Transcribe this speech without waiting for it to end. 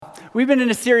We've been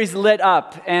in a series, Lit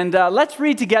Up, and let's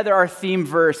read together our theme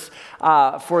verse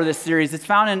for this series. It's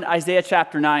found in Isaiah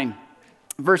chapter 9,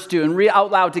 verse 2, and read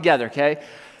out loud together, okay?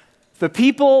 The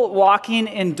people walking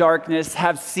in darkness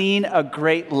have seen a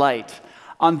great light.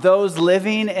 On those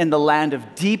living in the land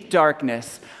of deep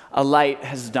darkness, a light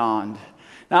has dawned.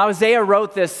 Now, Isaiah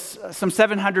wrote this some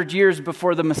 700 years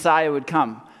before the Messiah would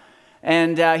come.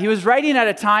 And he was writing at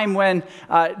a time when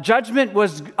judgment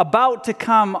was about to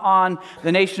come on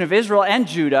the nation of Israel and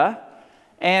Judah.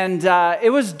 And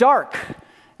it was dark.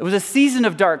 It was a season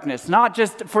of darkness, not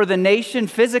just for the nation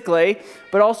physically,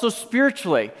 but also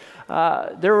spiritually.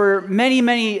 There were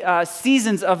many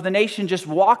seasons of the nation just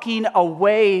walking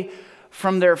away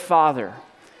from their Father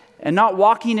and not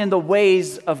walking in the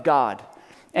ways of God.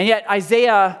 And yet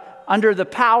Isaiah, under the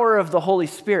power of the Holy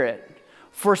Spirit,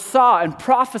 foresaw and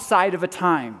prophesied of a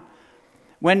time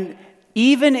when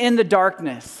even in the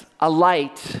darkness, a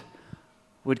light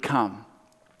would come.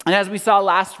 And as we saw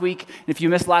last week, if you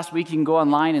missed last week, you can go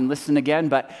online and listen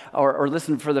again, or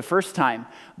listen for the first time.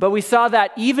 But we saw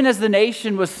that even as the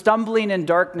nation was stumbling in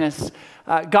darkness,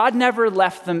 God never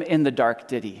left them in the dark,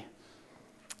 did he?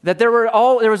 That there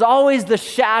was always the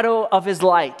shadow of his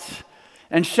light.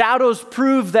 And shadows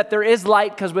prove that there is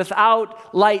light, because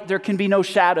without light, there can be no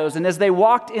shadows. And as they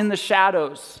walked in the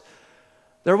shadows,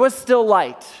 there was still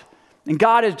light. And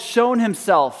God had shown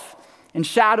himself in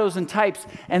shadows and types.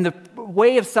 And the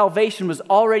way of salvation was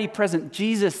already present.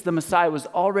 Jesus, the Messiah, was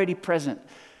already present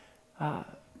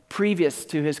previous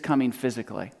to his coming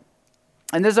physically.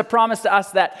 And there's a promise to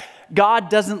us that God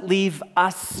doesn't leave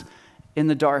us in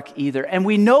the dark either. And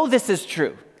we know this is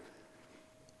true.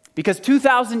 Because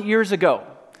 2,000 years ago,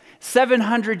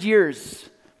 700 years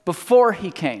before he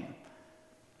came,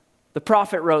 the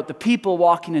prophet wrote, "The people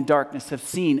walking in darkness have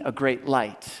seen a great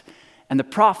light, and the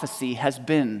prophecy has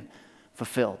been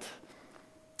fulfilled."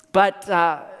 But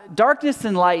darkness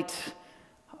and light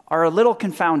are a little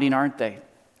confounding, aren't they?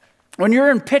 When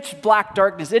you're in pitch black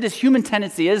darkness, it is human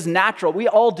tendency, it is natural. We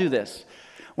all do this.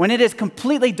 When it is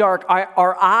completely dark,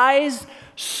 our eyes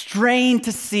strain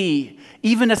to see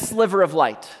even a sliver of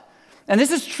light. And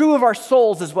this is true of our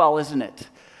souls as well, isn't it?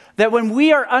 That when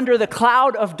we are under the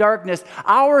cloud of darkness,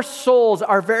 our souls,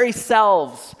 our very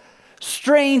selves,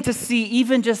 strain to see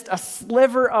even just a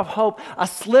sliver of hope, a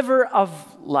sliver of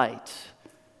light.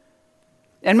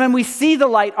 And when we see the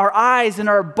light, our eyes and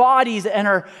our bodies and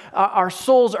our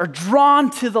souls are drawn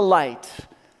to the light.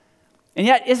 And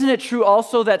yet, isn't it true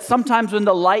also that sometimes when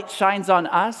the light shines on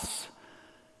us,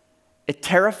 it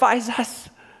terrifies us?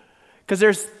 Because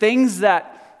there's things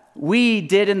that we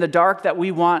did in the dark that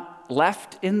we want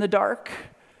left in the dark.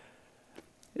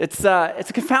 It's a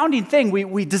confounding thing.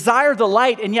 We desire the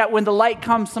light, and yet when the light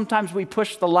comes, sometimes we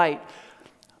push the light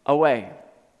away.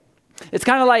 It's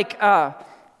kind of like,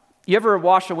 you ever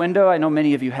wash a window? I know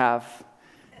many of you have.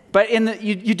 But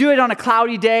you do it on a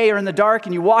cloudy day or in the dark,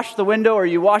 and you wash the window or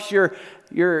you wash your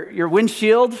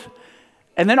windshield,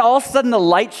 and then all of a sudden the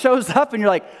light shows up, and you're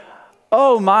like,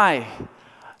 oh my.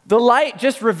 The light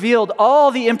just revealed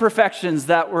all the imperfections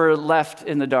that were left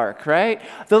in the dark, right?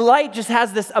 The light just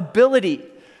has this ability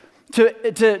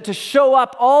to show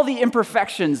up all the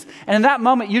imperfections. And in that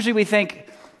moment, usually we think,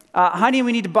 honey,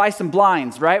 we need to buy some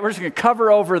blinds, right? We're just going to cover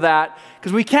over that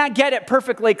because we can't get it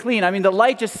perfectly clean. I mean, the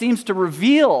light just seems to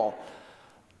reveal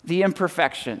the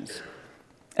imperfections.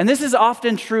 And this is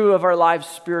often true of our lives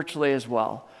spiritually as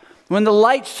well. When the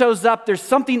light shows up, there's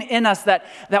something in us that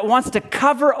wants to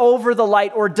cover over the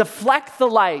light or deflect the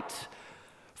light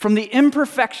from the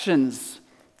imperfections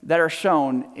that are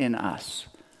shown in us.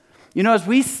 You know, as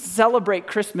we celebrate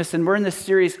Christmas, and we're in this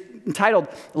series entitled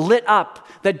Lit Up,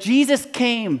 that Jesus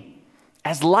came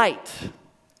as light.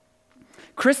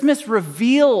 Christmas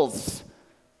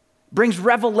brings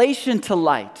revelation to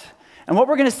light. And what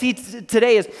we're going to see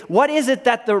today is, what is it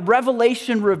that the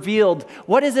revelation revealed?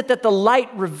 What is it that the light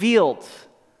revealed?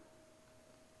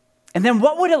 And then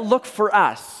what would it look for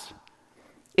us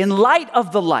in light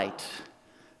of the light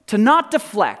to not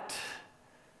deflect,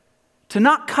 to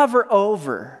not cover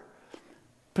over,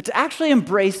 but to actually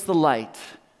embrace the light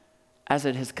as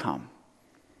it has come?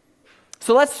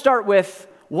 So let's start with,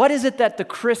 what is it that the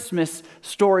Christmas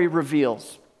story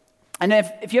reveals? And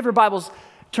if you have your Bibles,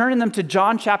 turn them to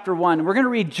John chapter 1. We're going to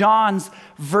read John's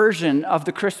version of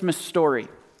the Christmas story,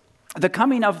 the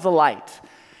coming of the light.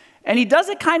 And he does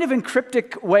it kind of in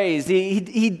cryptic ways.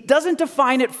 He doesn't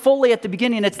define it fully at the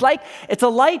beginning. It's like it's a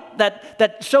light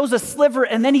that shows a sliver,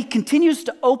 and then he continues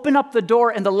to open up the door,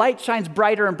 and the light shines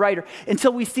brighter and brighter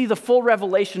until we see the full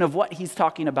revelation of what he's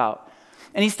talking about.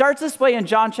 And he starts this way in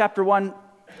John chapter 1,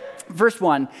 verse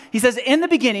 1, he says, in the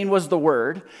beginning was the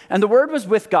Word, and the Word was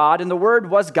with God, and the Word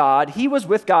was God. He was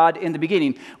with God in the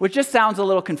beginning, which just sounds a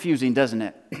little confusing, doesn't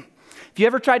it? If you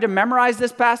ever tried to memorize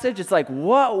this passage, it's like,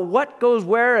 what goes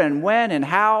where and when and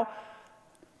how?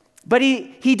 But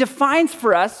he defines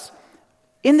for us,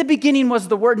 in the beginning was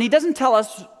the Word, and he doesn't tell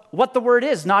us what the Word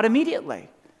is, not immediately.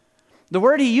 The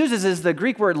word he uses is the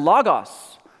Greek word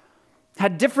logos.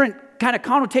 Had different kind of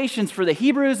connotations for the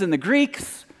Hebrews and the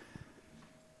Greeks.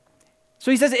 So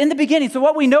he says, in the beginning. So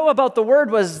what we know about the Word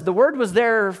was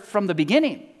there from the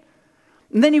beginning.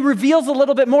 And then he reveals a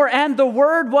little bit more, and the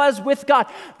Word was with God.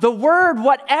 The Word,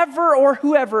 whatever or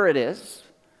whoever it is,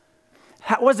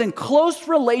 was in close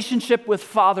relationship with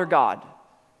Father God.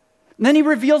 And then he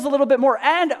reveals a little bit more,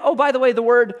 and, oh, by the way, the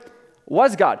Word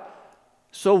was God.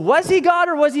 So was he God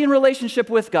or was he in relationship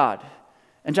with God?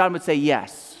 And John would say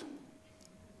yes.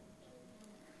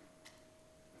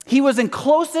 He was in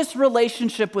closest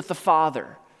relationship with the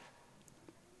Father,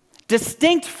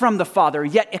 distinct from the Father,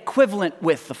 yet equivalent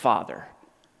with the Father.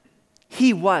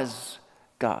 He was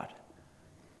God.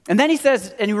 And then he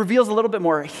says, and he reveals a little bit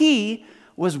more, he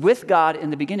was with God in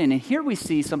the beginning. And here we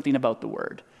see something about the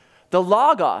Word. The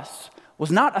Logos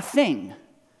was not a thing.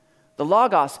 The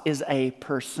Logos is a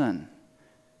person.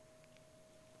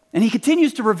 And he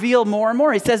continues to reveal more and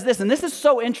more. He says this, and this is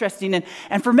so interesting.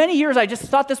 And for many years, I just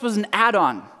thought this was an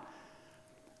add-on.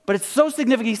 But it's so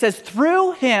significant. He says,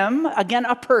 through him, again,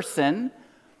 a person,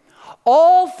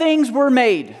 all things were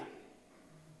made.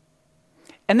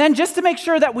 And then just to make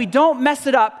sure that we don't mess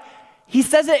it up, he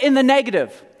says it in the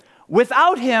negative.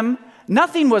 Without him,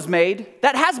 nothing was made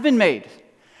that has been made.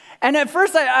 And at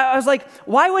first I was like,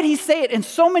 why would he say it in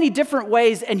so many different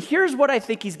ways? And here's what I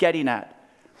think he's getting at.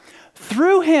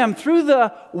 Through him, through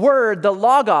the Word, the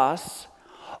Logos,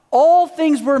 all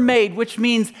things were made, which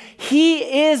means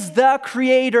he is the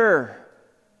creator.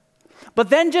 But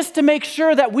then just to make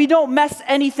sure that we don't mess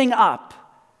anything up,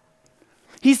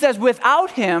 he says,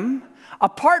 without him,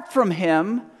 apart from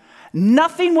him,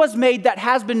 nothing was made that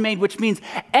has been made, which means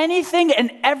anything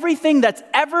and everything that's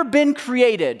ever been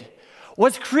created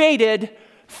was created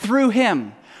through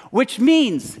him, which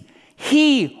means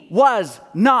he was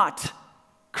not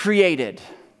created.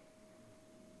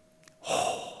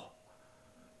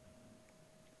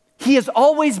 He has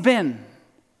always been.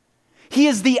 He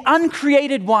is the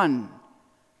uncreated one.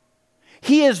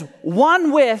 He is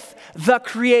one with the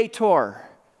Creator,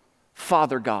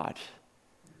 Father God.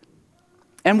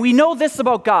 And we know this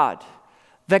about God,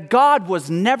 that God was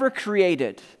never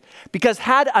created. Because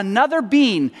had another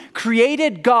being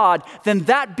created God, then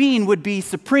that being would be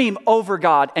supreme over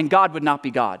God, and God would not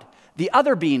be God. The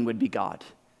other being would be God.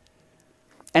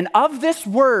 And of this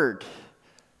Word,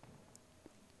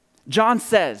 John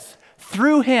says,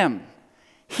 through him,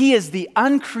 he is the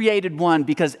uncreated one,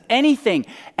 because anything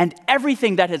and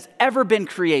everything that has ever been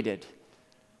created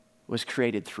was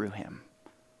created through him.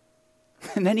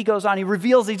 And then he goes on, he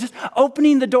reveals, he's just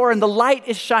opening the door and the light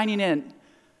is shining in.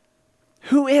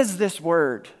 Who is this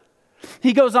Word?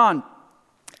 He goes on,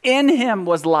 in him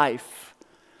was life,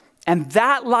 and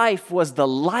that life was the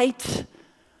light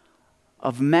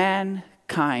of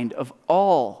mankind, of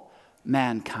all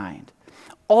mankind.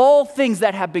 All things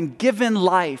that have been given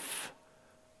life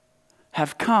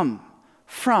have come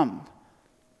from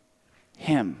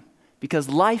him, because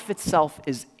life itself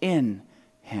is in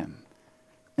him.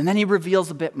 And then he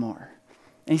reveals a bit more.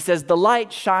 And he says, the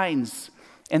light shines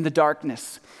in the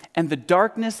darkness, and the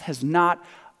darkness has not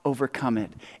overcome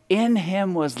it. In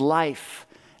him was life,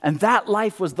 and that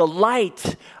life was the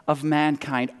light of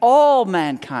mankind, all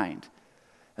mankind.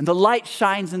 And the light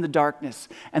shines in the darkness,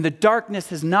 and the darkness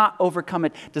has not overcome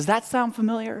it. Does that sound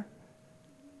familiar?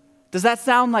 Does that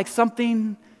sound like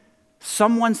something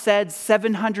someone said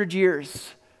 700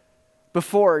 years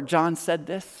before John said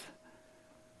this?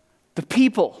 The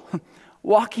people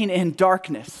walking in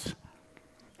darkness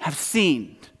have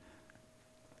seen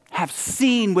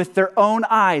with their own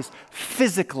eyes,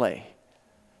 physically,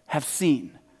 have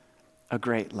seen a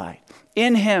great light.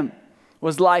 In him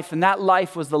was life, and that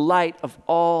life was the light of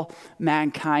all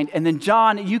mankind. And then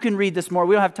John, you can read this more.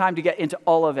 We don't have time to get into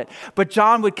all of it. But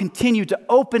John would continue to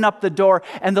open up the door,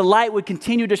 and the light would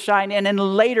continue to shine in. And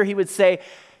later he would say,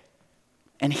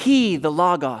 and he, the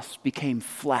Logos, became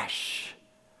flesh.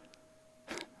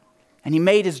 And he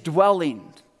made his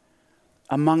dwelling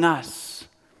among us.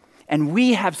 And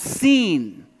we have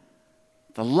seen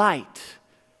the light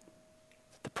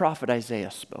that the prophet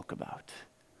Isaiah spoke about.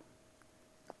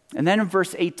 And then in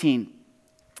verse 18,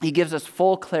 he gives us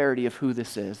full clarity of who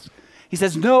this is. He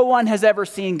says, no one has ever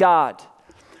seen God,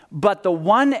 but the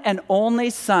one and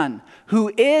only Son,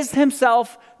 who is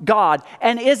himself God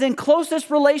and is in closest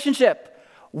relationship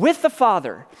with the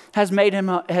Father has made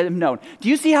him known. Do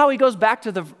you see how he goes back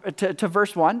to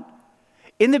verse 1?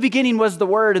 In the beginning was the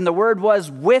Word, and the Word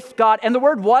was with God, and the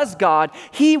Word was God.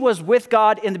 He was with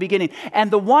God in the beginning.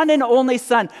 And the one and only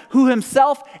Son, who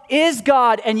himself is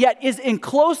God and yet is in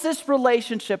closest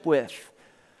relationship with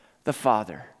the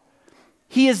Father.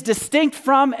 He is distinct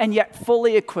from and yet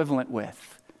fully equivalent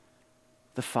with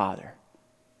the Father.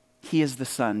 He is the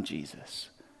Son, Jesus.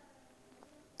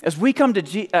 As we come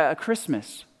to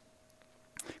Christmas,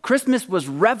 Christmas was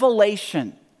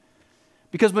revelation.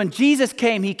 Because when Jesus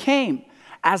came, he came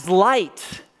as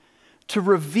light to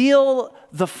reveal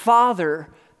the Father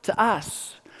to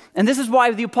us. And this is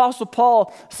why the Apostle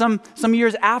Paul, some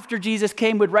years after Jesus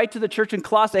came, would write to the church in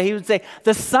Colossae. He would say,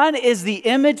 the Son is the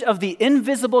image of the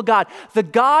invisible God. The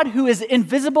God who is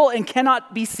invisible and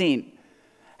cannot be seen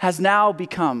has now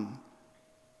become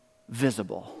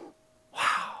visible.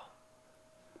 Wow.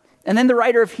 And then the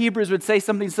writer of Hebrews would say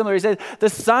something similar. He said, the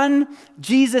Son,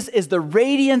 Jesus, is the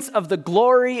radiance of the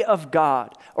glory of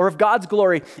God, or of God's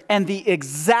glory, and the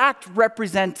exact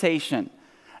representation,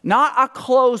 not a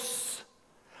close,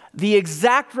 the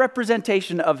exact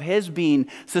representation of his being,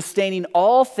 sustaining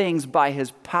all things by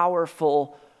his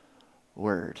powerful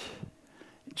word.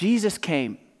 Jesus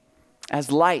came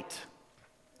as light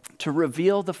to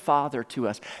reveal the Father to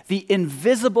us. The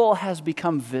invisible has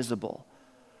become visible.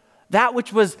 That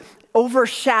which was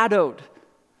overshadowed.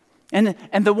 And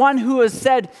the one who has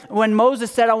said, when Moses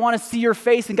said, I want to see your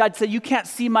face, and God said, you can't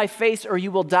see my face or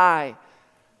you will die,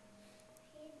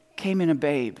 came in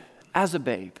as a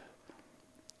babe,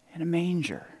 in a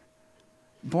manger,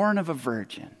 born of a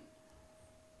virgin,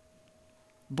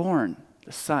 born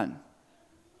the Son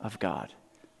of God.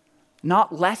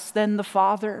 Not less than the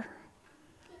Father,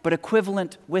 but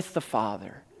equivalent with the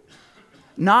Father.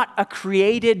 Not a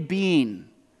created being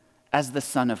as the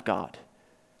Son of God,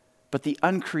 but the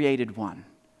uncreated one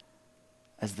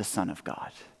as the Son of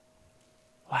God.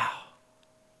 Wow.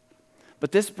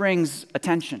 But this brings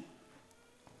attention,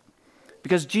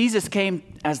 because Jesus came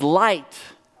as light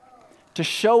to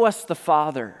show us the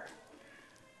Father.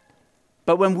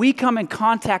 But when we come in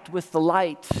contact with the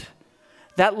light,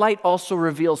 that light also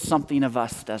reveals something of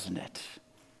us, doesn't it?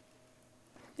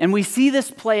 And we see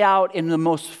this play out in the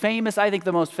most famous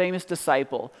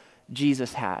disciple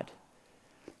Jesus had.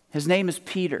 His name is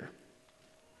Peter.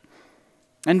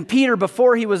 And Peter,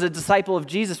 before he was a disciple of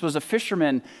Jesus, was a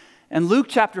fisherman. And Luke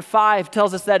chapter 5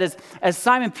 tells us that as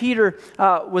Simon Peter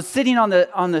was sitting on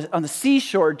the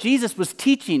seashore, Jesus was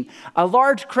teaching a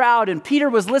large crowd, and Peter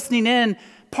was listening in,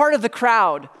 part of the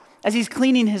crowd, as he's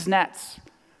cleaning his nets.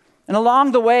 And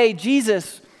along the way,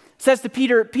 Jesus says to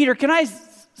Peter, Peter, can I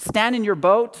stand in your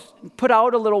boat, put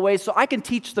out a little way so I can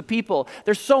teach the people?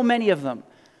 There's so many of them.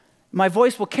 My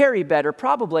voice will carry better,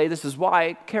 probably, this is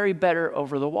why, carry better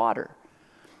over the water.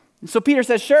 And so Peter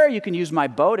says, sure, you can use my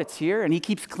boat, it's here. And he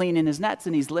keeps cleaning his nets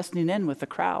and he's listening in with the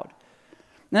crowd.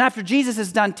 And then after Jesus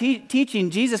is done teaching,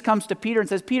 Jesus comes to Peter and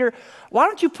says, Peter, why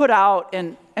don't you put out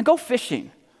and go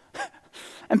fishing?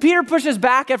 And Peter pushes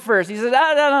back at first. He says,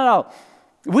 no.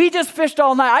 We just fished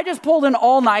all night. I just pulled an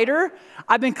all-nighter.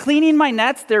 I've been cleaning my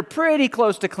nets. They're pretty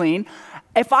close to clean.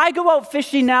 If I go out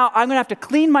fishing now, I'm going to have to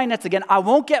clean my nets again. I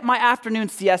won't get my afternoon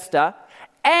siesta.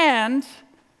 And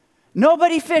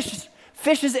nobody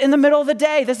fishes in the middle of the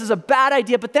day. This is a bad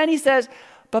idea. But then he says,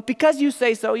 but because you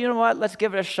say so, you know what? Let's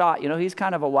give it a shot. You know, he's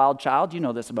kind of a wild child. You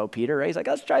know this about Peter, right? He's like,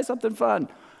 let's try something fun.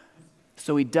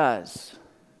 So he does.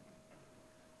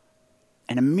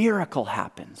 And a miracle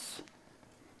happens.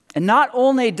 And not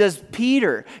only does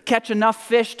Peter catch enough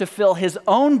fish to fill his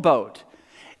own boat,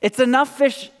 it's enough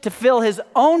fish to fill his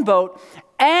own boat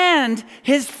and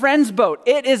his friend's boat.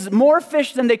 It is more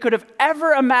fish than they could have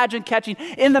ever imagined catching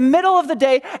in the middle of the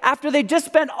day after they just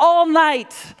spent all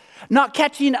night not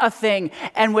catching a thing.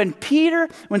 And when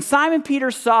Simon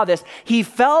Peter saw this, he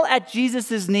fell at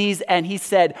Jesus' knees and he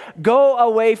said, go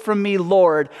away from me,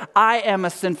 Lord, I am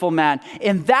a sinful man.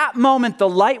 In that moment, the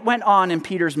light went on in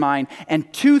Peter's mind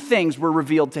and two things were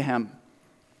revealed to him.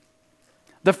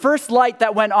 The first light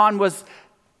that went on was,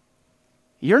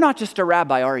 you're not just a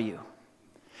rabbi, are you?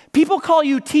 People call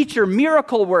you teacher,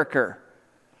 miracle worker.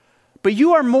 But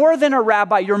you are more than a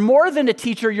rabbi, you're more than a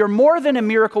teacher, you're more than a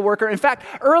miracle worker. In fact,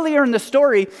 earlier in the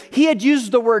story, he had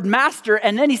used the word master,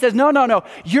 and then he says, no,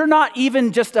 you're not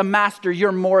even just a master,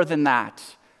 you're more than that.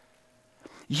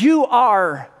 You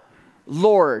are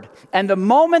Lord. And the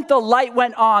moment the light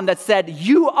went on that said,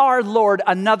 you are Lord,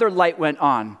 another light went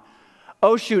on.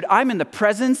 Oh shoot, I'm in the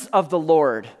presence of the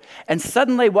Lord. And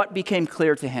suddenly what became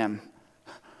clear to him?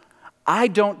 I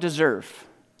don't deserve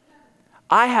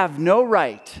I have no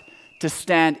right to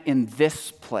stand in this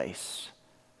place.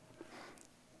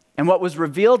 And what was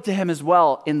revealed to him as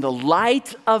well, in the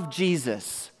light of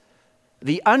Jesus,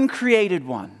 the uncreated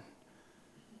one,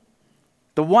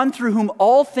 the one through whom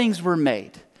all things were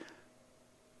made,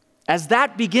 as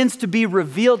that begins to be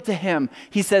revealed to him,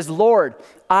 he says, Lord,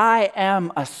 I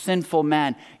am a sinful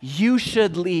man. You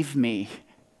should leave me.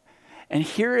 And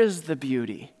here is the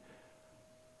beauty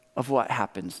of what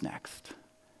happens next.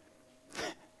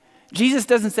 Jesus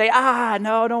doesn't say,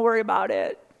 no, don't worry about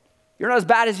it. You're not as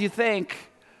bad as you think.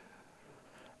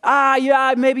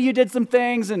 Yeah, maybe you did some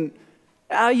things and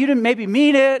you didn't maybe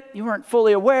mean it. You weren't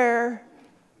fully aware.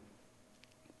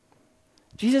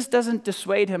 Jesus doesn't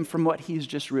dissuade him from what he's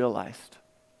just realized.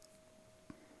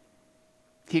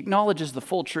 He acknowledges the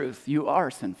full truth. You are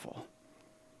sinful.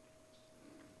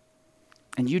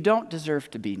 And you don't deserve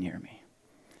to be near me.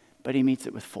 But he meets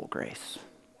it with full grace.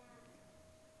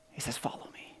 He says, follow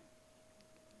me.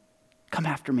 Come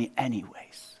after me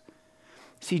anyways.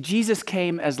 See, Jesus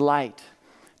came as light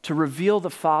to reveal the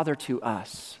Father to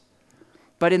us.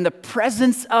 But in the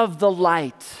presence of the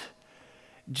light,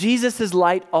 Jesus'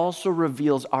 light also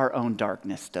reveals our own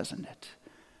darkness, doesn't it?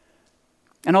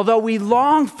 And although we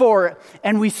long for it,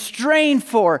 and we strain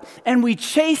for, and we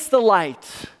chase the light,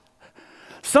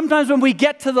 sometimes when we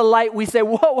get to the light, we say,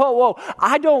 whoa,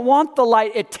 I don't want the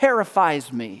light, it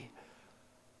terrifies me.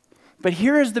 But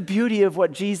here is the beauty of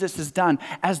what Jesus has done.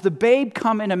 As the babe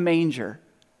come in a manger,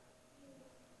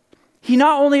 he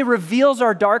not only reveals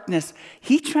our darkness,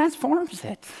 he transforms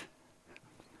it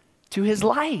to his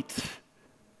light.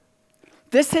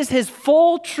 This is his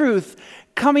full truth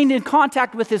coming in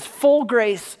contact with his full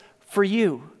grace for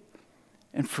you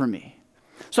and for me.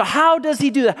 So how does he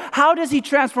do that? How does he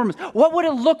transform us? What would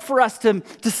it look for us to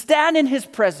stand in his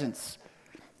presence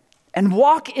and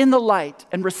walk in the light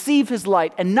and receive his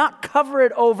light and not cover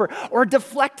it over or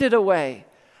deflect it away?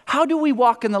 How do we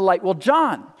walk in the light? Well,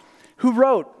 John, who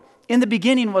wrote, in the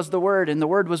beginning was the Word, and the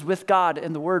Word was with God,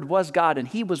 and the Word was God, and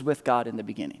he was with God in the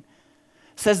beginning,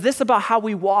 says this about how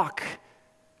we walk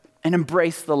and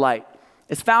embrace the light.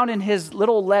 It's found in his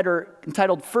little letter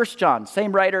entitled 1 John,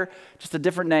 same writer, just a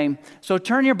different name. So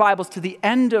turn your Bibles to the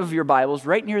end of your Bibles,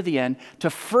 right near the end, to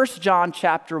 1 John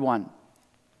chapter 1.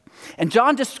 And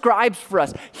John describes for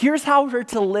us, here's how we're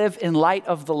to live in light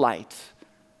of the light.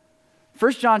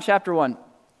 1 John chapter 1,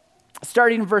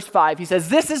 starting in verse 5, he says,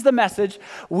 this is the message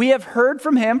we have heard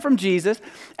from him, from Jesus,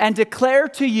 and declare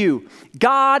to you,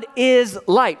 God is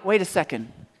light. Wait a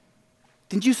second.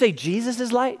 Didn't you say Jesus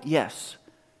is light? Yes,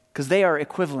 because they are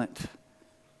equivalent.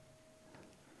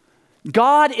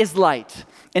 God is light,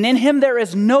 and in him there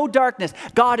is no darkness.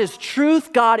 God is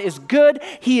truth. God is good.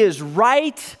 He is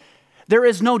right. There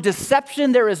is no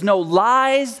deception. There is no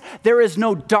lies. There is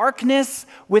no darkness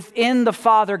within the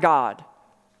Father God.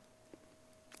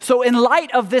 So in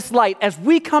light of this light, as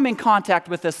we come in contact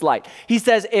with this light, he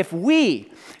says, if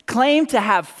we claim to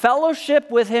have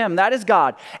fellowship with him, that is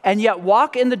God, and yet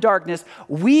walk in the darkness,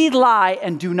 we lie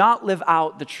and do not live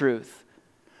out the truth.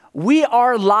 We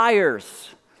are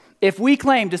liars if we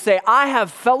claim to say, I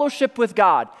have fellowship with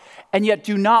God, and yet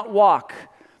do not walk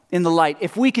in the light.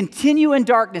 If we continue in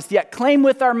darkness, yet claim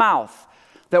with our mouth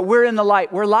that we're in the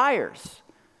light, we're liars.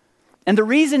 And the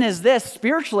reason is this,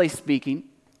 spiritually speaking,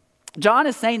 John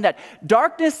is saying that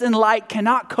darkness and light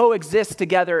cannot coexist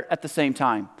together at the same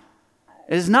time.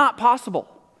 It is not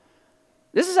possible.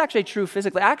 This is actually true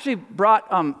physically. I actually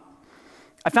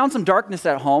I found some darkness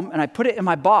at home and I put it in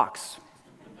my box.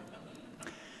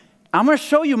 I'm going to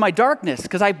show you my darkness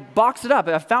because I boxed it up.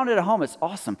 I found it at home. It's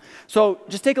awesome. So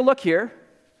just take a look here.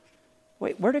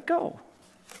 Wait, where'd it go?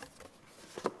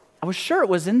 I was sure it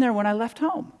was in there when I left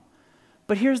home.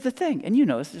 But here's the thing, and you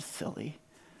know this is silly.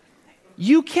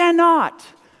 You cannot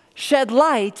shed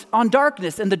light on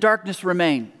darkness and the darkness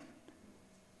remain.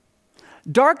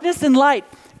 Darkness and light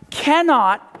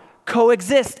cannot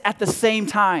coexist at the same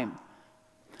time.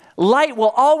 Light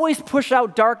will always push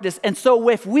out darkness. And so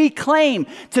if we claim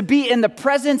to be in the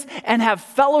presence and have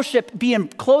fellowship, be in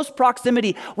close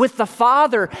proximity with the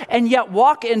Father, and yet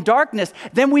walk in darkness,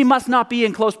 then we must not be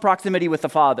in close proximity with the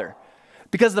Father.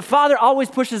 Because the Father always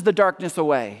pushes the darkness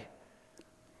away.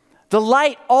 The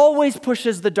light always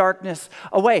pushes the darkness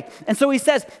away. And so he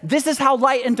says, this is how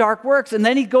light and dark works. And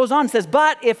then he goes on and says,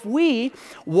 but if we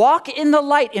walk in the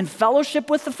light in fellowship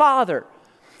with the Father,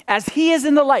 as he is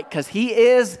in the light, because he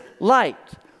is light,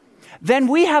 then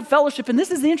we have fellowship. And this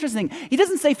is the interesting thing. He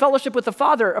doesn't say fellowship with the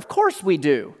Father. Of course we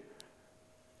do.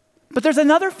 But there's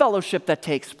another fellowship that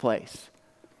takes place.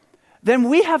 Then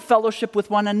we have fellowship with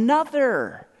one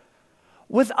another,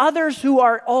 with others who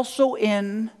are also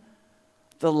in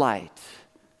the light.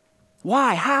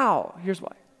 Why? How? Here's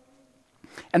why.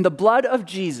 And the blood of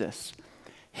Jesus,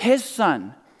 his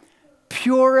Son,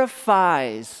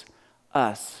 purifies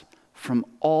us from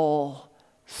all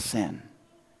sin.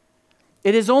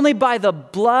 It is only by the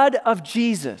blood of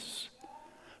Jesus,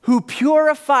 who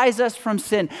purifies us from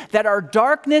sin, that our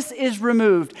darkness is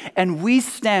removed and we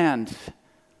stand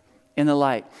in the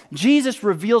light. Jesus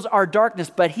reveals our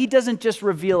darkness, but he doesn't just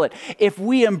reveal it. If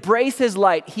we embrace his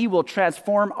light, he will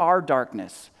transform our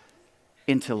darkness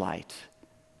into light.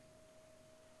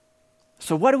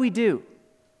 So what do we do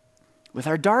with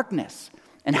our darkness?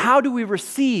 And how do we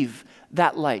receive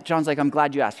that light? John's like, I'm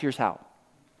glad you asked. Here's how.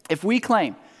 If we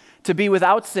claim to be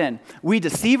without sin, we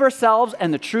deceive ourselves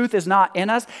and the truth is not in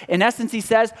us. In essence, he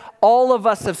says, all of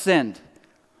us have sinned.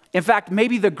 In fact,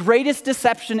 maybe the greatest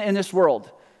deception in this world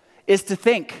is to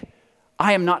think,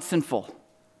 I am not sinful.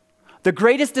 The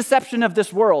greatest deception of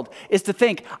this world is to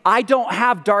think, I don't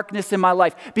have darkness in my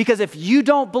life. Because if you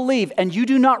don't believe and you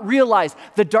do not realize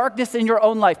the darkness in your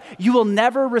own life, you will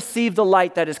never receive the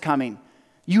light that is coming.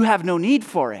 You have no need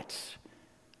for it.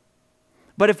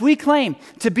 But if we claim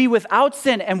to be without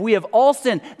sin and we have all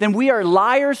sinned, then we are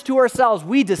liars to ourselves.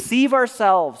 We deceive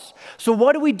ourselves. So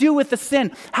what do we do with the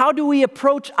sin? How do we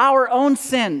approach our own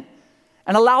sin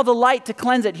and allow the light to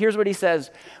cleanse it? Here's what he says.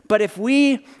 But if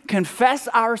we confess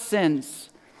our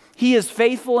sins, he is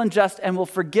faithful and just and will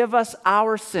forgive us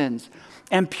our sins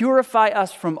and purify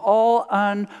us from all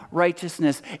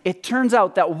unrighteousness. It turns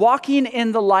out that walking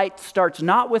in the light starts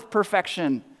not with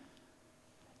perfection.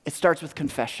 It starts with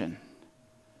confession.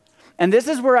 And this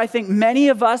is where I think many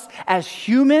of us as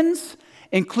humans,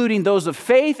 including those of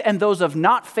faith and those of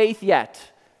not faith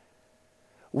yet,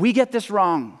 we get this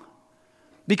wrong.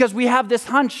 Because we have this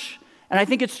hunch, and I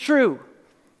think it's true.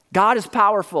 God is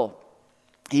powerful.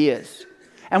 He is.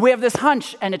 And we have this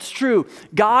hunch, and it's true.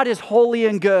 God is holy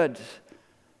and good.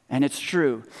 And it's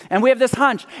true. And we have this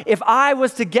hunch. If I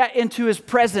was to get into his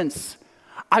presence,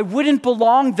 I wouldn't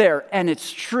belong there. And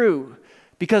it's true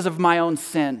because of my own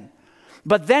sin.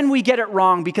 But then we get it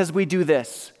wrong because we do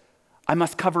this. I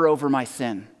must cover over my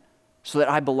sin so that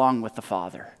I belong with the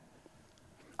Father.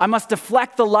 I must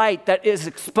deflect the light that is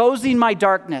exposing my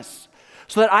darkness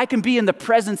so that I can be in the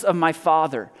presence of my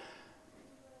Father.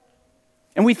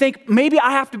 And we think, maybe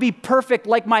I have to be perfect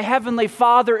like my Heavenly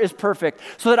Father is perfect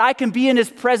so that I can be in his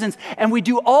presence. And we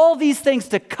do all these things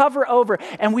to cover over,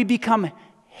 and we become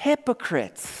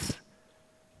hypocrites.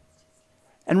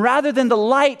 And rather than the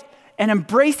light and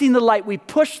embracing the light, we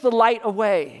push the light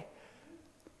away.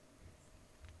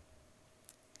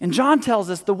 And John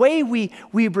tells us the way we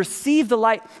receive the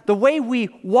light, the way we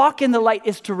walk in the light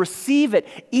is to receive it,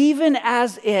 even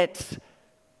as it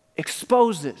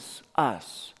exposes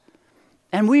us.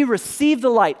 And we receive the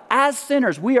light as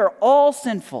sinners. We are all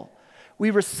sinful.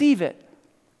 We receive it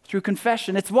through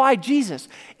confession. It's why Jesus,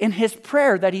 in his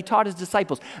prayer that he taught his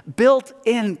disciples, built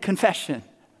in confession.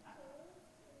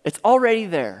 It's already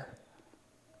there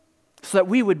so that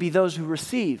we would be those who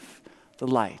receive the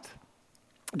light.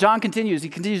 John continues. He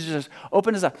continues to just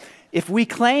open us up. If we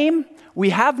claim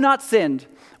we have not sinned,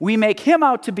 we make him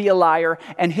out to be a liar,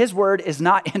 and his word is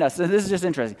not in us. And this is just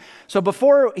interesting. So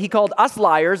before he called us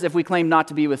liars if we claim not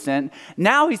to be with sin.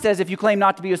 Now he says if you claim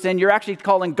not to be with sin, you're actually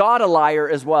calling God a liar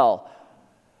as well.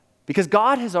 Because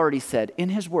God has already said in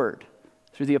his word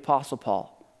through the Apostle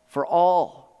Paul, for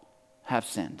all have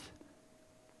sinned.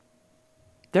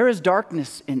 There is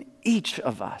darkness in each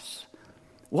of us.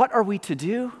 What are we to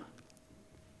do?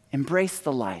 Embrace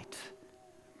the light.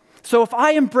 So if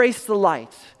I embrace the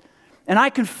light and I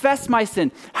confess my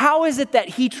sin, how is it that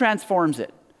he transforms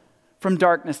it from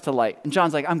darkness to light? And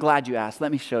John's like, I'm glad you asked.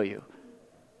 Let me show you.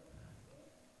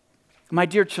 My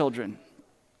dear children,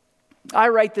 I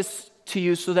write this to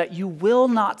you so that you will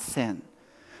not sin.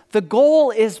 The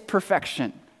goal is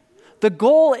perfection. The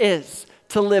goal is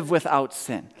to live without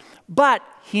sin. But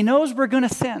he knows we're going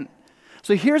to sin.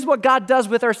 So here's what God does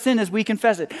with our sin as we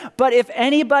confess it. But if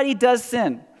anybody does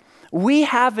sin, we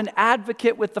have an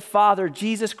advocate with the Father,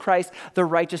 Jesus Christ, the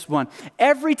righteous one.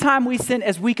 Every time we sin,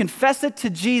 as we confess it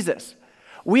to Jesus,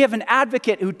 we have an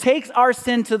advocate who takes our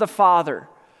sin to the Father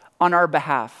on our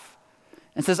behalf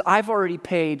and says, I've already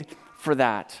paid for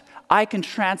that. I can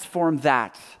transform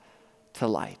that to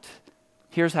light.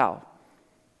 Here's how.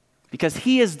 Because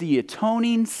he is the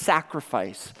atoning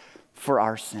sacrifice for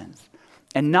our sins.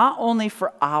 And not only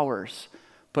for ours,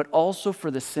 but also for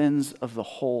the sins of the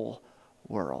whole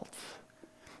world.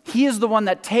 He is the one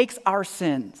that takes our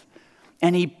sins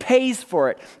and he pays for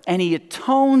it and he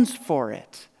atones for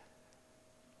it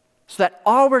so that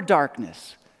our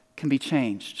darkness can be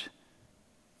changed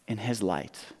in his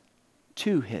light,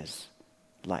 to his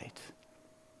light.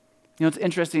 You know, it's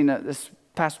interesting, this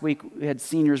past week we had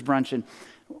seniors brunch, and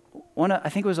I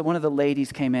think it was one of the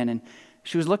ladies came in, and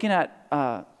she was looking at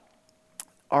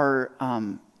our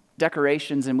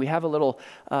decorations, and we have a little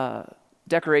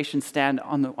decoration stand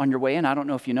on your way in. I don't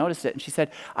know if you noticed it. And she said,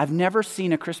 I've never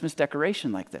seen a Christmas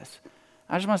decoration like this.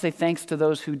 I just want to say thanks to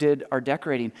those who did our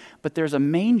decorating. But there's a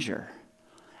manger,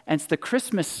 and it's the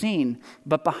Christmas scene,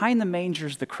 but behind the manger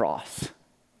is the cross.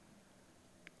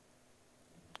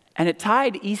 And it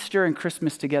tied Easter and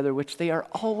Christmas together, which they are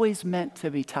always meant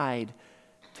to be tied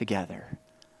together.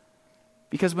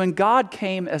 Because when God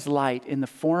came as light in the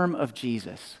form of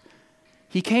Jesus,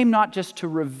 he came not just to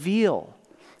reveal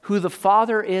who the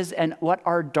Father is and what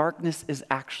our darkness is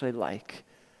actually like.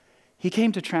 He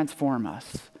came to transform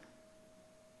us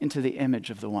into the image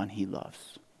of the one he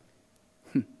loves.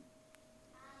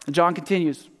 John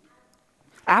continues,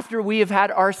 after we have had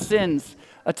our sins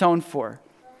atoned for,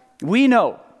 we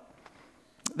know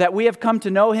that we have come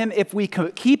to know him if we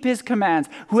keep his commands.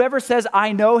 Whoever says,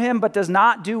 I know him, but does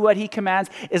not do what he commands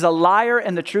is a liar,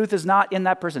 and the truth is not in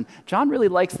that person. John really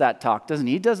likes that talk, doesn't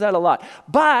he? He does that a lot.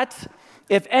 But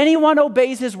if anyone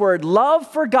obeys his word, love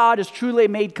for God is truly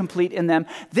made complete in them.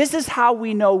 This is how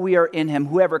we know we are in him.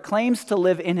 Whoever claims to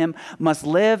live in him must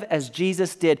live as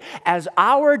Jesus did. As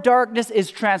our darkness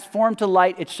is transformed to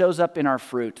light, it shows up in our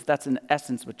fruit. That's in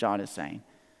essence what John is saying.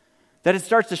 That it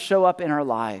starts to show up in our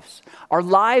lives. Our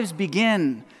lives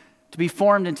begin to be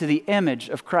formed into the image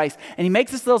of Christ. And he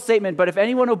makes this little statement, but if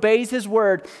anyone obeys his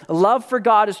word, love for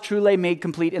God is truly made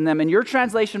complete in them. And your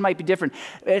translation might be different.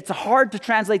 It's hard to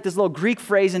translate this little Greek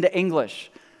phrase into English.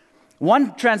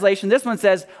 One translation, this one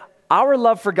says, our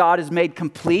love for God is made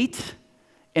complete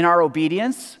in our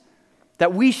obedience.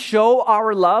 That we show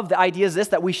our love, the idea is this,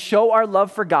 that we show our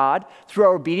love for God through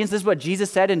our obedience. This is what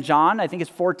Jesus said in John, I think it's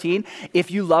 14.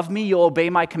 If you love me, you'll obey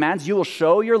my commands. You will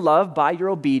show your love by your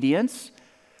obedience.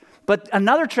 But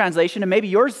another translation, and maybe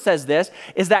yours says this,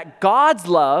 is that God's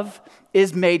love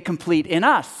is made complete in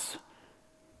us.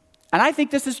 And I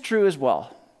think this is true as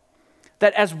well.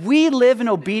 That as we live in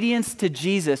obedience to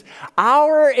Jesus,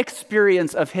 our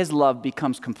experience of his love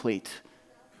becomes complete.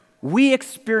 We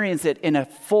experience it in a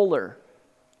fuller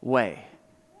way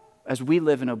as we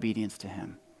live in obedience to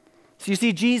him. So you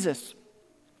see, Jesus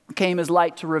came as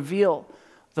light to reveal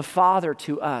the Father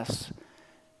to us.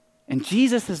 And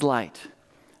Jesus' light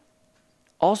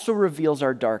also reveals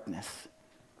our darkness,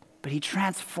 but he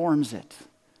transforms it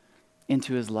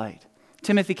into his light.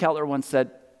 Timothy Keller once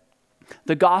said,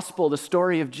 the gospel, the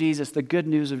story of Jesus, the good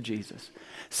news of Jesus,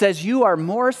 says you are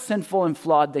more sinful and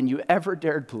flawed than you ever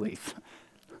dared believe.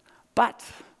 But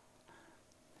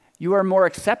you are more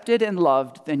accepted and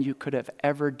loved than you could have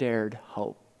ever dared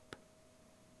hope.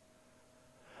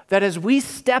 That as we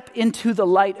step into the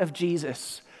light of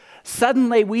Jesus,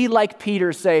 suddenly we, like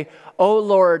Peter, say, oh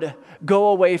Lord, go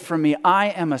away from me. I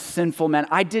am a sinful man.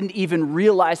 I didn't even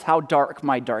realize how dark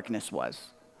my darkness was.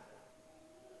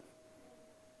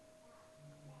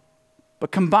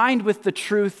 But combined with the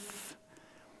truth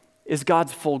is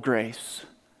God's full grace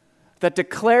that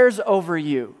declares over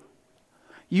you,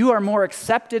 you are more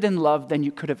accepted and loved than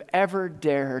you could have ever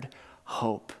dared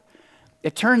hope.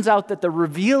 It turns out that the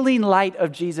revealing light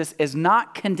of Jesus is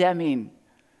not condemning.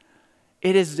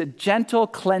 It is a gentle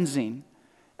cleansing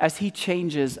as he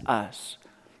changes us.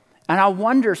 And I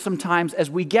wonder sometimes as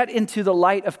we get into the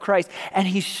light of Christ and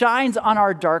he shines on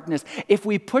our darkness, if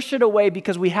we push it away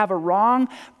because we have a wrong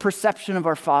perception of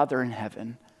our Father in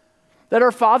heaven. That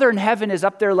our Father in heaven is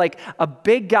up there like a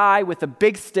big guy with a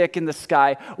big stick in the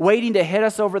sky, waiting to hit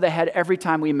us over the head every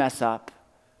time we mess up.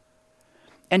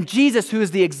 And Jesus, who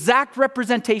is the exact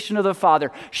representation of the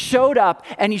Father, showed up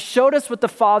and he showed us what the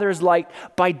Father is like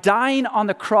by dying on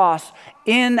the cross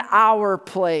in our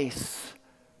place.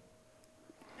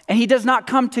 And he does not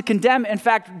come to condemn. In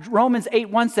fact, Romans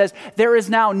 8:1 says, there is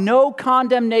now no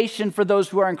condemnation for those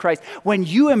who are in Christ. When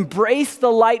you embrace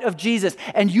the light of Jesus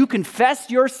and you confess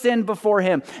your sin before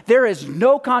him, there is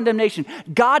no condemnation.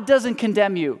 God doesn't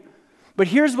condemn you. But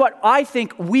here's what I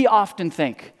think we often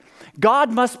think.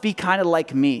 God must be kind of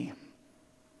like me.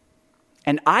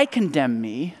 And I condemn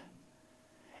me.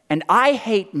 And I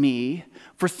hate me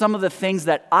for some of the things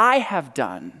that I have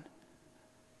done.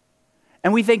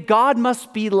 And we think God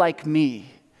must be like me.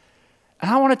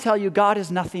 And I want to tell you, God is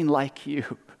nothing like you.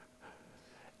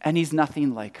 And he's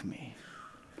nothing like me.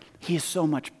 He is so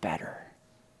much better.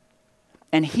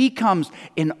 And he comes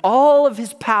in all of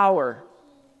his power.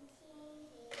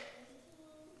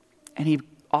 And he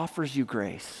offers you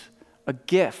grace, a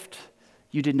gift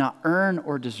you did not earn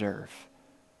or deserve.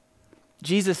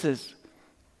 Jesus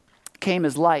came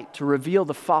as light to reveal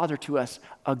the Father to us,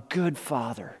 a good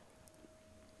Father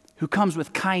who comes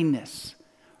with kindness,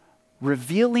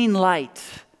 revealing light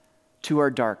to our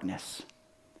darkness,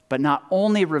 but not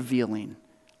only revealing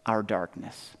our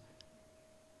darkness,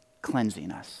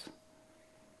 cleansing us.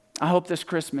 I hope this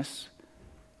Christmas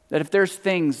that if there's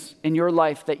things in your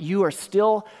life that you are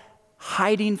still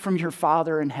hiding from your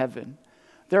Father in heaven,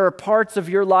 there are parts of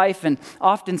your life, and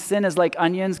often sin is like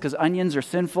onions because onions are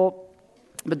sinful,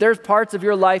 but there's parts of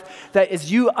your life that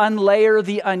as you unlayer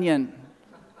the onion,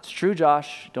 it's true,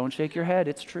 Josh, don't shake your head,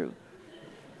 it's true.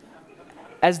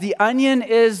 As the onion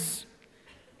is,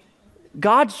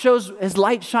 God shows his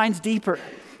light shines deeper,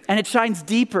 and it shines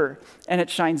deeper, and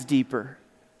it shines deeper.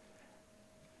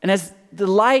 And as the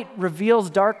light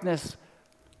reveals darkness,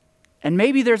 and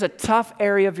maybe there's a tough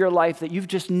area of your life that you've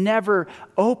just never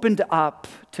opened up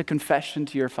to confession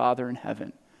to your Father in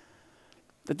heaven,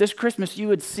 that this Christmas you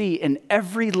would see in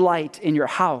every light in your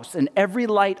house and every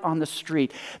light on the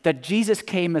street that Jesus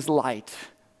came as light,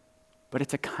 but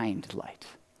it's a kind light.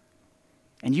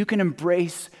 And you can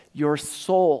embrace your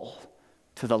soul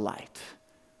to the light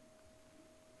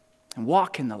and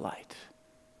walk in the light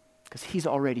because he's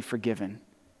already forgiven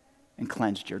and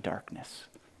cleansed your darkness.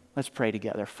 Let's pray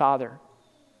together. Father,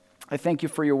 I thank you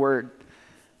for your word.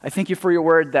 I thank you for your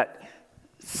word that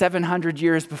 700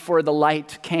 years before the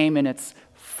light came in its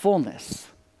fullness,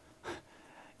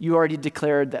 you already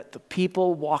declared that the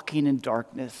people walking in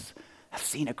darkness have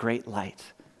seen a great light.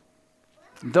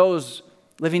 Those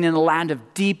living in a land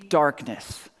of deep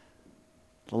darkness,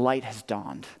 the light has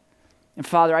dawned. And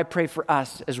Father, I pray for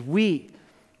us as we,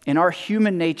 in our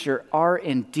human nature, are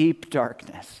in deep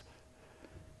darkness,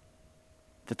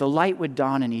 that the light would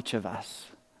dawn in each of us,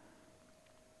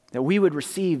 that we would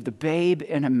receive the babe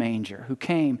in a manger who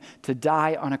came to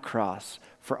die on a cross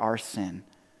for our sin,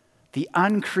 the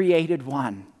uncreated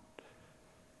one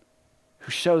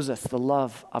who shows us the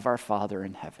love of our Father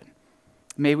in heaven.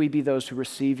 May we be those who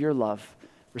receive your love,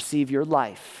 receive your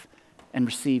life, and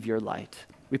receive your light.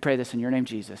 We pray this in your name,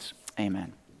 Jesus.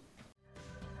 Amen.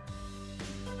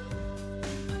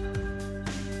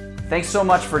 Thanks so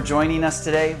much for joining us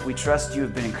today. We trust you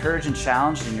have been encouraged and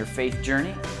challenged in your faith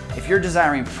journey. If you're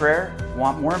desiring prayer,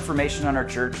 want more information on our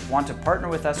church, want to partner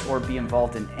with us, or be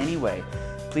involved in any way,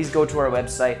 please go to our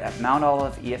website at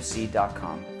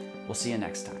mountoliveefc.com. We'll see you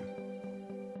next time.